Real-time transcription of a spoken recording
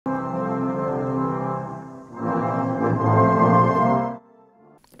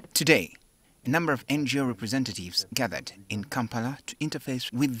Today, a number of NGO representatives gathered in Kampala to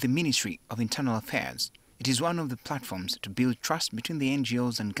interface with the Ministry of Internal Affairs. It is one of the platforms to build trust between the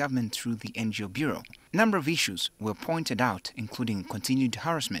NGOs and government through the NGO Bureau. A number of issues were pointed out, including continued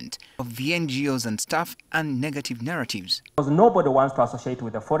harassment of the NGOs and staff and negative narratives. Because nobody wants to associate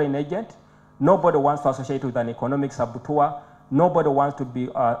with a foreign agent, nobody wants to associate with an economic saboteur, nobody wants to be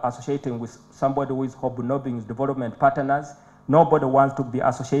associating with somebody who is hobnobbing with development partners, nobody wants to be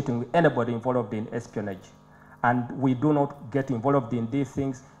associating with anybody involved in espionage. And we do not get involved in these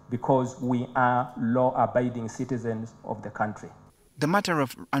things because we are law-abiding citizens of the country. The matter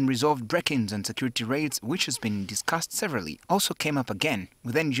of unresolved break-ins and security raids, which has been discussed severally, also came up again,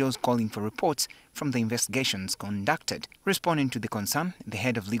 with NGOs calling for reports from the investigations conducted. Responding to the concern, the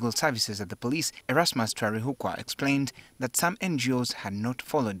head of legal services at the police, Erasmus Twarihukwa, explained that some NGOs had not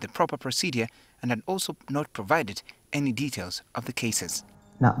followed the proper procedure and had also not provided any details of the cases.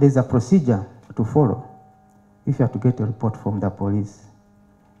 Now, there's a procedure to follow. If you have to get a report from the police,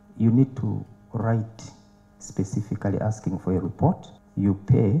 you need to write specifically asking for a report. You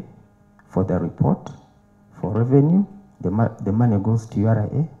pay for the report, for revenue, the money goes to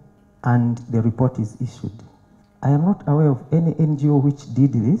URA, and the report is issued. I am not aware of any NGO which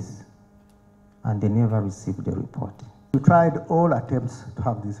did this, and they never received the report. We tried all attempts to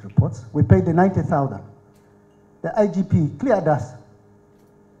have these reports. We paid the 90,000. The IGP cleared us.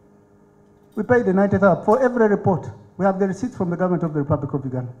 We paid the 90,000 for every report. We have the receipts from the government of the Republic of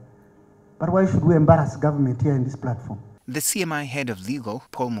Uganda. But why should we embarrass government here in this platform? The CMI head of legal,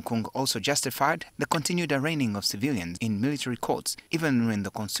 Paul Mukung, also justified the continued arraigning of civilians in military courts, even when the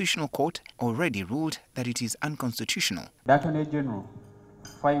Constitutional Court already ruled that it is unconstitutional. The Attorney General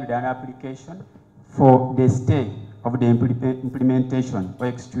filed an application for the stay of the implementation or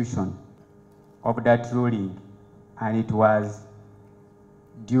execution of that ruling, and it was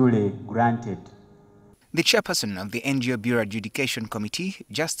duly granted. The chairperson of the NGO Bureau Adjudication Committee,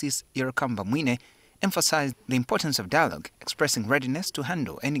 Justice Yerokamba Mwine, emphasized the importance of dialogue, expressing readiness to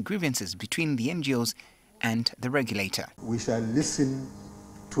handle any grievances between the NGOs and the regulator. We shall listen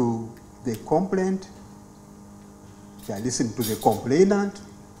to the complaint, shall listen to the complainant,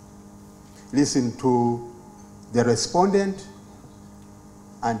 listen to the respondent,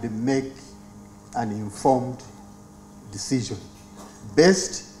 and make an informed decision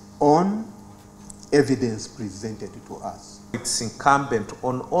based on evidence presented to us. It's incumbent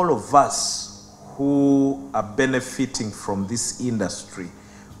on all of us who are benefiting from this industry,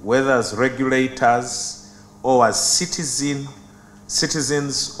 whether as regulators or as citizens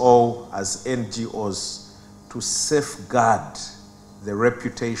or as NGOs, to safeguard the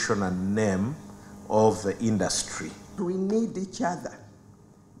reputation and name of the industry. We need each other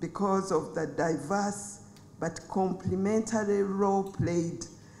because of the diverse but complementary role played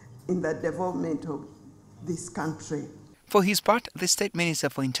in the development of this country. For his part, the State Minister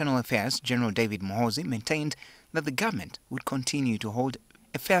for Internal Affairs, General David Muhoozi, maintained that the government would continue to hold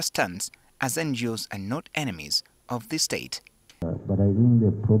a fair stance as NGOs are not enemies of the state. But I think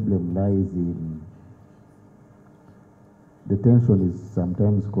the problem lies in the tension is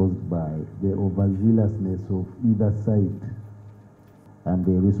sometimes caused by the overzealousness of either side and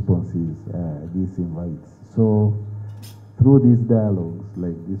the responses this invites. So through these dialogues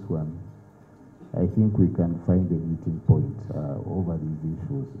like this one, I think we can find a meeting point over these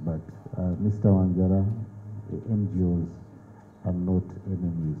issues. But Mr. Wanjara, the NGOs are not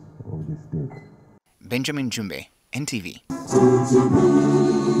enemies of the state. Benjamin Jumbe, NTV.